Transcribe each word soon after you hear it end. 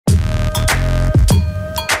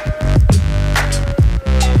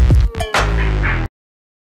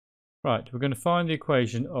Right, we're going to find the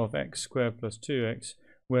equation of x squared plus 2x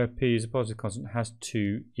where p is a positive constant has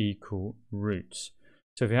two equal roots.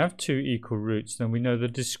 So if you have two equal roots, then we know the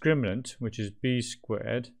discriminant, which is b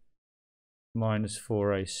squared minus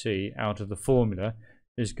 4ac out of the formula,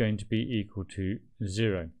 is going to be equal to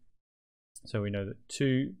 0. So we know that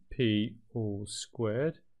 2p all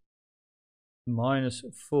squared minus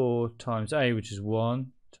 4 times a, which is 1,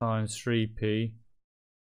 times 3p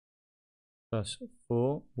plus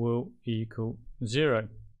 4 will equal 0.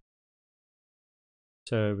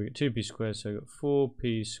 So we get 2p squared, so we got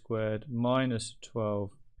 4p squared minus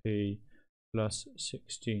 12p plus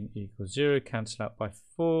 16 equals 0. Cancel out by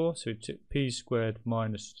 4, so we took p squared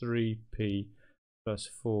minus 3p plus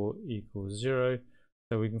 4 equals 0.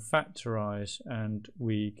 So we can factorize and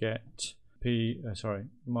we get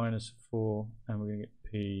minus 4, and we're going to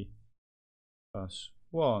get p plus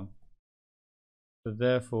 1. So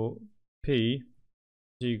therefore p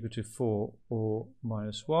is equal to 4 or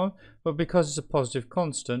minus 1, but because it's a positive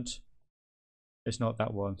constant, it's not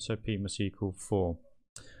that one, so p must equal 4.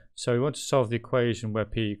 So we want to solve the equation where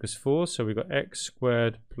p equals 4, so we've got x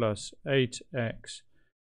squared plus 8x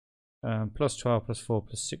plus 12 plus 4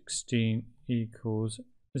 plus 16 equals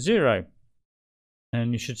 0.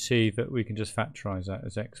 And you should see that we can just factorize that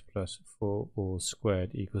as x plus 4 all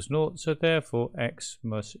squared equals 0. So therefore x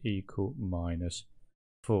must equal minus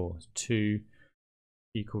 4. Two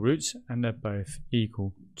equal roots, and they're both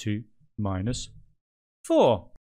equal to minus 4.